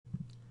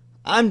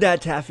I'm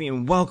Dad Taffy,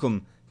 and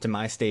welcome to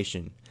my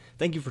station.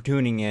 Thank you for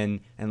tuning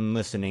in and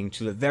listening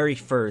to the very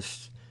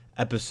first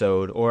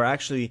episode, or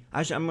actually,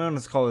 I'm going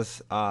to call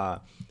this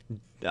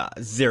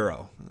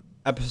zero,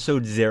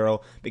 episode zero,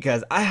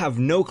 because I have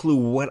no clue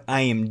what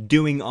I am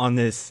doing on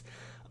this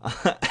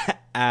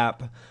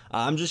app.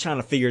 I'm just trying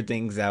to figure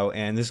things out,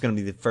 and this is going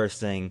to be the first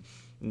thing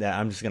that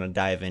I'm just going to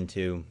dive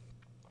into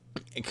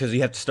because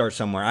you have to start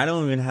somewhere. I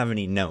don't even have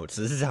any notes.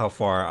 This is how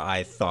far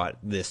I thought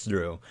this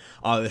through.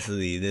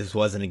 Obviously, this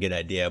wasn't a good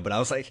idea, but I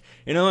was like,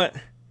 you know what,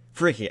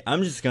 freaky,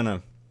 I'm just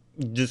gonna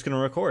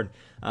record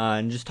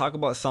and just talk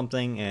about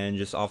something and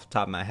just off the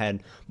top of my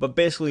head. But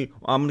basically,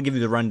 I'm gonna give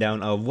you the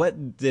rundown of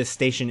what this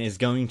station is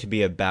going to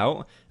be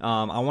about.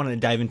 I want to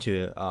dive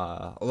into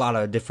a lot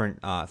of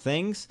different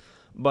things,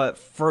 but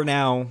for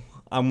now,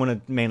 I'm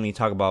gonna mainly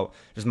talk about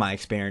just my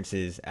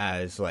experiences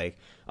as like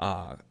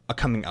a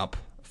coming up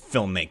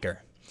filmmaker.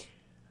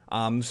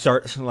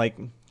 Start like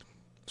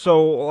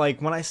so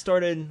like when I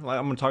started. Like,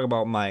 I'm gonna talk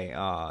about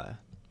my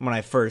when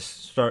I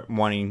first start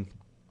wanting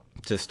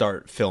to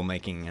start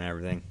filmmaking and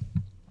everything.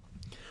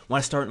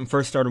 When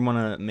first started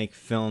wanting to make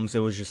films, it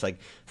was just like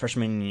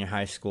freshman year in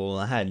high school.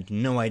 I had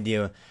no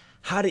idea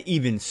how to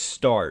even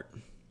start.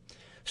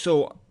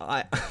 So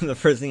I the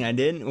first thing I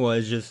did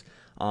was just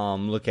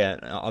look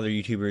at other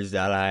YouTubers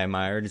that I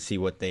admired to see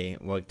what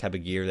type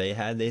of gear they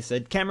had. They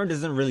said camera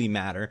doesn't really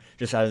matter,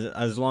 just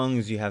as long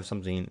as you have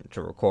something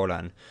to record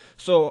on.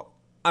 So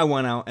I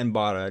went out and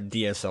bought a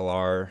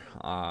DSLR,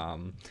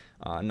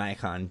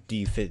 Nikon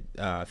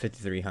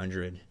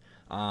D5300.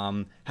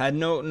 Had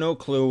no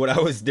clue what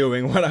I was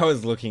doing, what I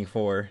was looking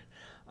for.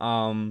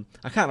 I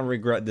kind of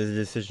regret the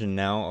decision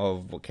now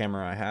of what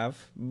camera I have,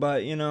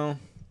 but you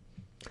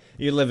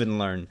live and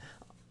learn.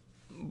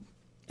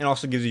 It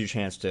also gives you a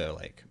chance to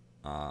like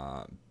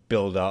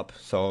build up.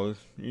 So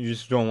you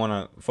just don't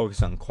want to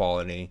focus on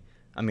quality.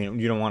 I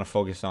mean, you don't want to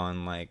focus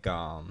on like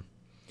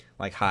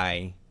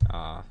high.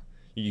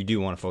 You do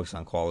want to focus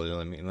on quality.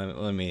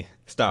 Let me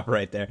stop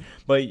right there.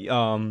 But you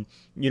don't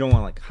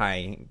want like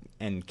high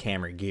end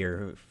camera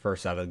gear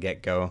first out of the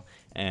get go.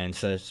 And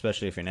so,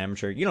 especially if you're an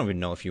amateur, you don't even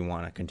know if you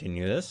want to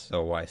continue this.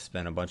 So why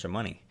spend a bunch of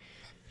money?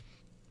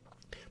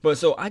 But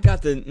so I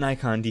got the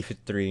Nikon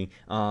D53,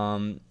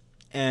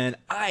 and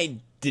I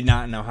did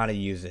not know how to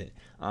use it.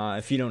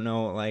 If you don't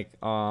know,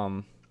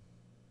 well,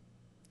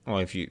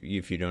 if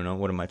you don't know,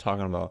 what am I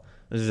talking about?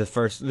 This is the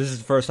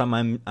first time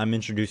I'm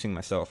introducing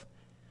myself.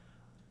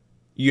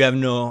 You have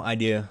no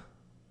idea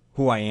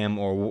who I am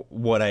or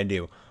what I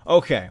do.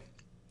 Okay,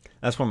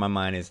 that's where my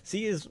mind is.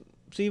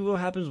 See what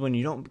happens when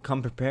you don't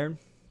come prepared.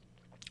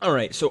 All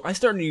right, so I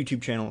started a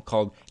YouTube channel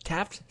called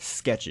Taft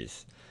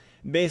Sketches.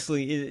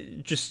 Basically,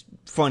 just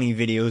funny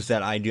videos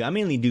that I do. I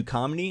mainly do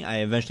comedy. I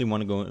eventually want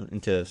to go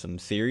into some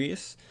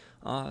serious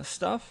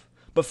stuff,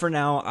 but for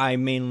now,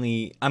 I'm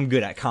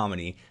good at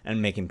comedy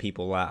and making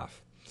people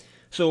laugh.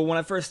 So when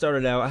I first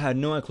started out, I had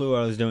no clue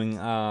what I was doing.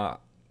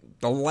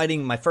 The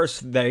lighting, my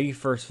very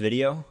first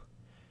video,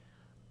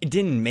 it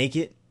didn't make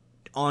it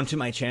onto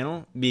my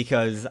channel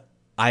because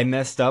I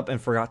messed up and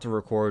forgot to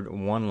record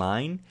one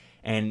line,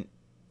 and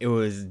it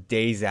was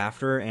days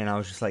after, and I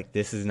was just like,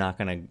 this is not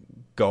gonna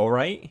go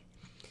right.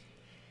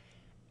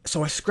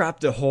 So I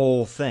scrapped the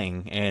whole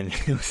thing, and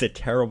it was a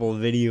terrible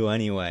video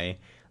anyway.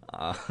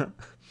 Uh,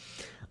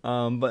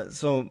 but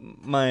so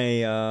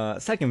my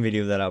second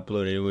video that I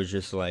uploaded was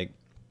just like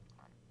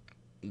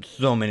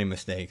so many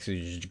mistakes. It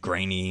was just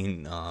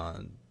grainy,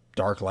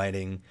 dark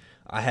lighting.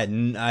 I had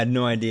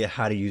no idea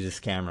how to use this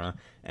camera,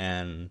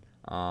 and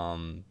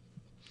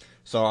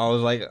so I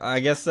was like, I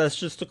guess that's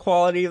just the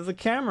quality of the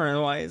camera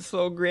and why it's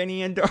so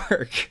grainy and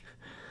dark.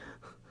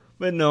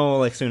 But no,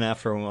 like soon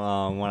after, when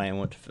I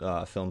went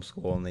to film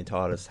school and they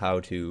taught us how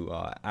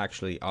to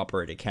actually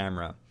operate a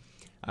camera,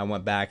 I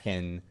went back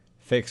and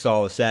fixed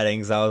all the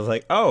settings. I was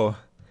like, oh,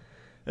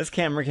 this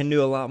camera can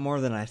do a lot more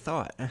than I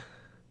thought.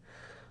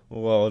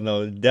 Well,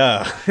 no,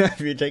 duh.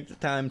 If you take the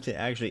time to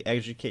actually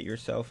educate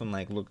yourself and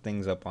like look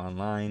things up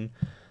online,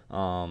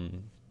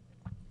 um,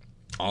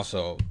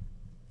 also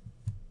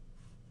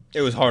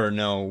it was hard to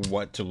know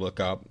what to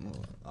look up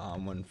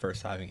when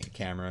first having a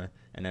camera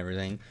and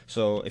everything.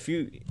 So if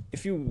you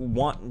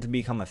want to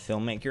become a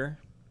filmmaker,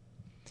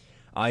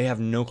 I have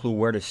no clue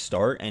where to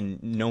start,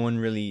 and no one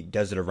really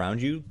does it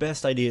around you.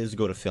 Best idea is to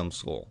go to film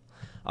school.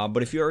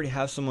 But if you already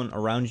have someone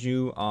around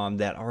you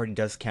that already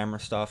does camera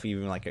stuff,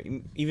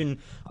 even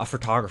a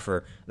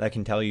photographer that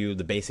can tell you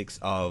the basics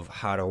of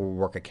how to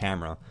work a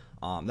camera,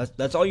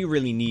 that's all you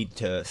really need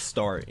to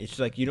start. It's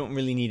like you don't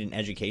really need an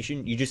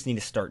education; you just need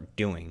to start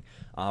doing.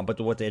 But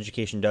what the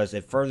education does,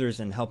 it furthers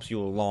and helps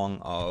you along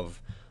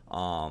of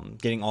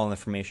getting all the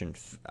information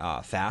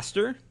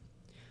faster.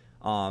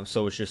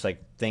 So it's just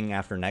like thing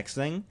after next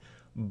thing,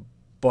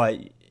 but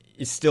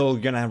it's still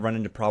gonna run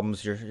into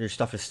problems. Your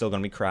stuff is still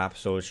gonna be crap.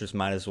 So it's just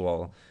might as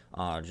well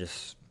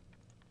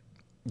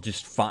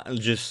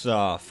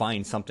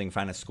find something,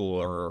 find a school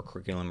or a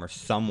curriculum or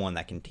someone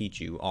that can teach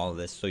you all of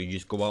this. So you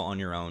just go out on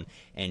your own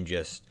and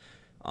just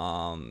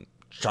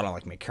try to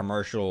like make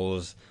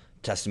commercials,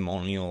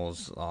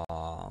 testimonials,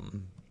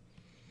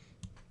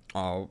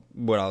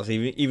 what else?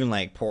 Even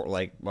like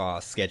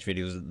sketch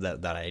videos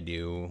that I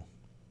do.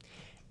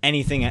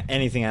 Anything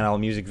at all,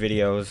 music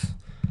videos,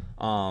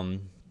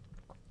 um,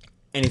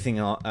 anything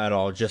at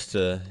all, just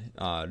to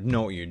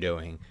know what you're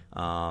doing.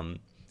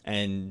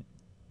 And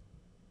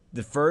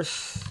the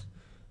first,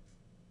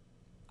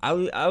 I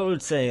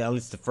would say at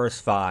least the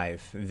first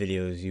 5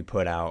 videos you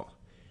put out,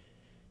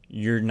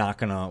 you're not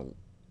gonna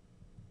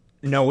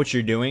know what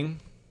you're doing.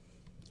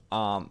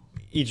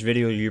 Each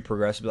video you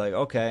progress, be like,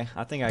 okay,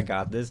 I think I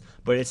got this,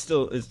 but it's.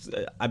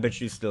 I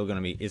bet you still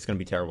it's gonna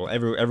be terrible.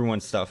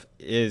 Everyone's stuff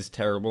is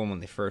terrible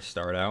when they first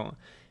start out,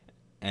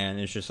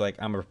 and it's just like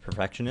I'm a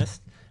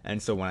perfectionist,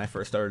 and so when I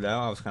first started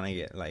out, I was kind of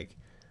get like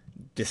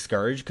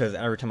discouraged because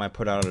every time I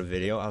put out a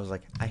video, I was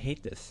like, I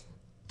hate this.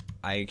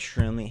 I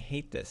extremely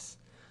hate this.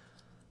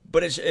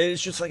 But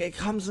it's just like it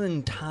comes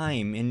in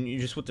time, and you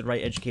just with the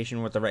right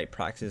education, with the right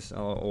practice,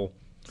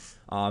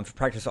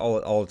 practice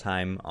all the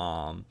time,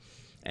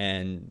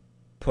 and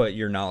put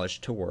your knowledge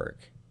to work,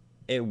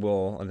 it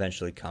will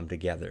eventually come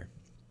together.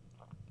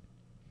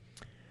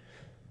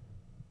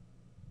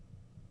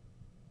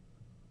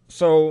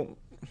 So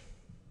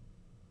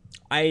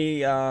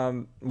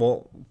so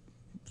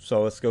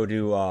let's go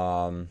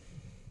to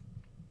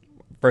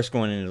first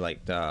going into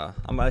like the.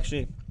 I'm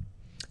actually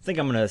I think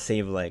I'm gonna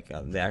save like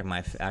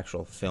my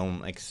actual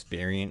film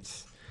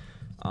experience,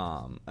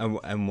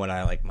 and what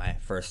I like my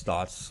first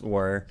thoughts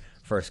were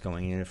first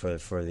going in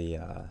for the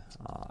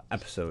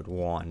episode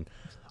 1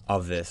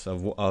 of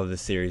the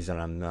series that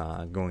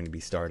I'm going to be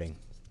starting.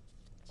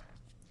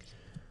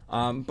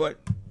 But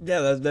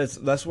yeah,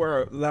 that's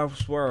where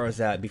I was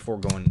at before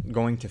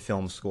going to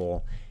film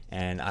school,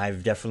 and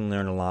I've definitely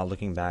learned a lot.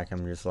 Looking back,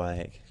 I'm just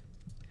like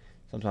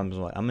sometimes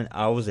like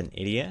I was an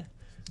idiot,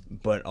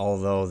 but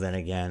although then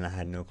again I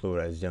had no clue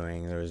what I was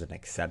doing, there was an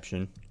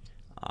exception.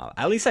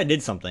 At least I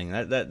did something.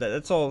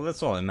 That's all.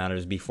 That's all that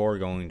matters before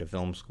going to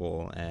film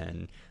school,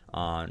 and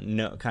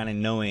kind of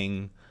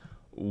knowing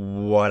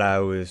what I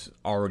was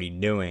already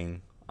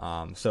doing.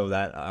 So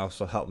that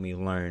also helped me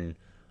learn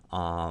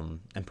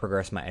and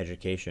progress my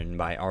education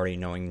by already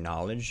knowing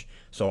knowledge.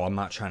 So I'm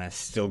not trying to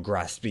still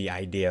grasp the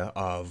idea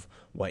of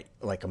what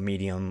like a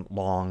medium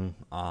long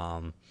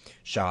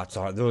shots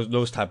are.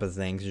 Those type of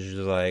things. It's just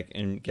like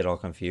and get all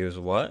confused.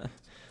 What?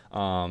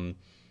 I'm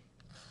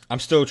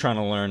still trying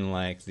to learn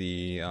like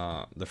the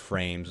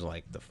frames,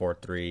 like the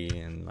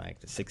 4:3 and like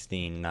the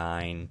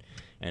 16:9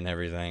 and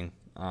everything.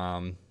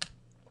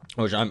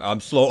 Which I'm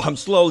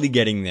slowly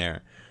getting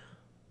there,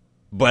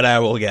 but I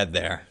will get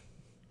there.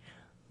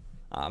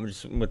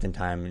 Just within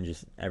time and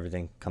just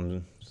everything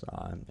comes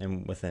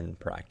and within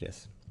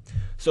practice.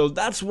 So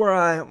that's where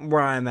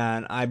I'm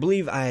at. I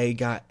believe I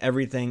got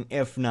everything.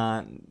 If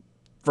not,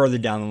 further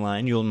down the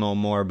line, you'll know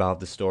more about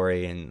the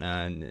story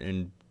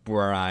and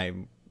where I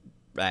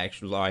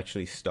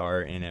actually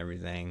start and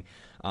everything.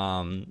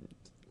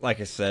 Like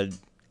I said,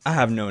 I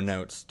have no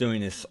notes.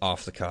 Doing this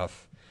off the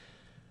cuff.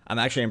 I'm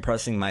actually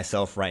impressing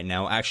myself right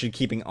now, actually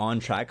keeping on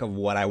track of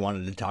what I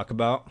wanted to talk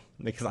about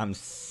because I'm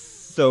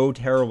so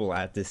terrible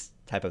at this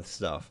type of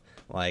stuff.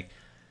 Like,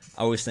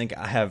 I always think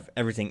I have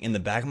everything in the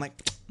bag. I'm like,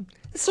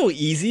 it's so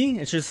easy.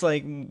 It's just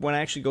like when I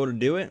actually go to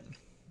do it,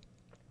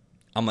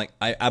 I'm like,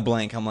 I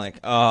blank. I'm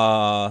like,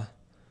 what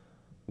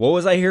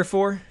was I here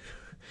for?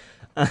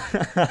 then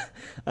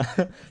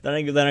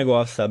I go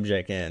off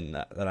subject and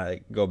then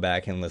I go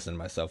back and listen to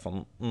myself.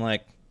 I'm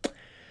like,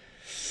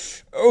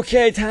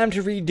 okay, time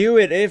to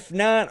redo it. If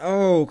not,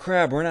 oh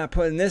crap, we're not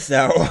putting this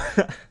out.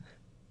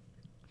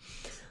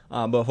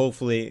 But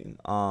hopefully,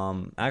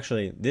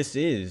 actually, this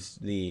is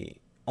the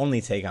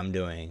only take I'm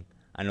doing.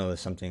 I know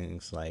there's some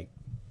things like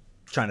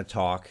trying to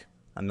talk.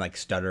 I'm like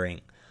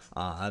stuttering.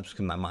 That's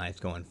because my mind's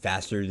going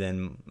faster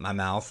than my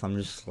mouth. I'm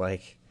just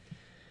like,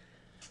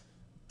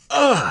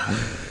 ugh.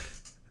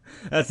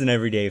 That's an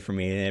everyday for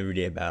me, an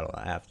everyday battle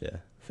I have to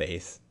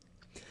face.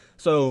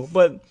 So,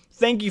 but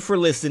thank you for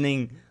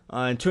listening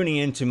and tuning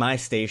into my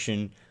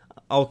station.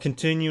 I'll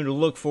continue to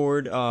look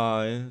forward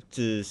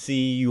to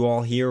see you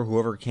all here,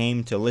 whoever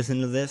came to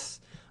listen to this,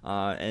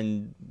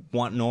 and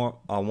want more.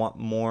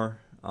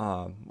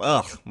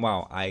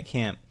 Wow, I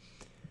can't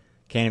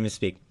even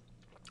speak.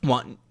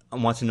 Want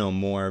to know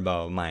more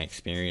about my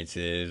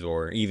experiences,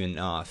 or even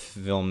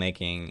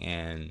filmmaking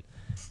and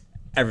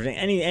everything,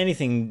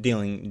 anything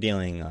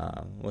dealing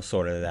with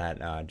sort of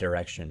that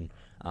direction.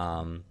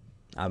 I'm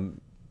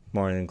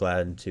more than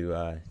glad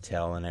to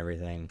tell and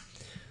everything.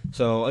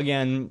 So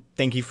again,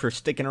 thank you for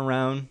sticking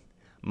around.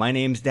 My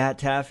name's Dat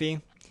Taffy,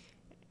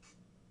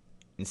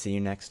 and see you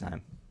next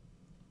time.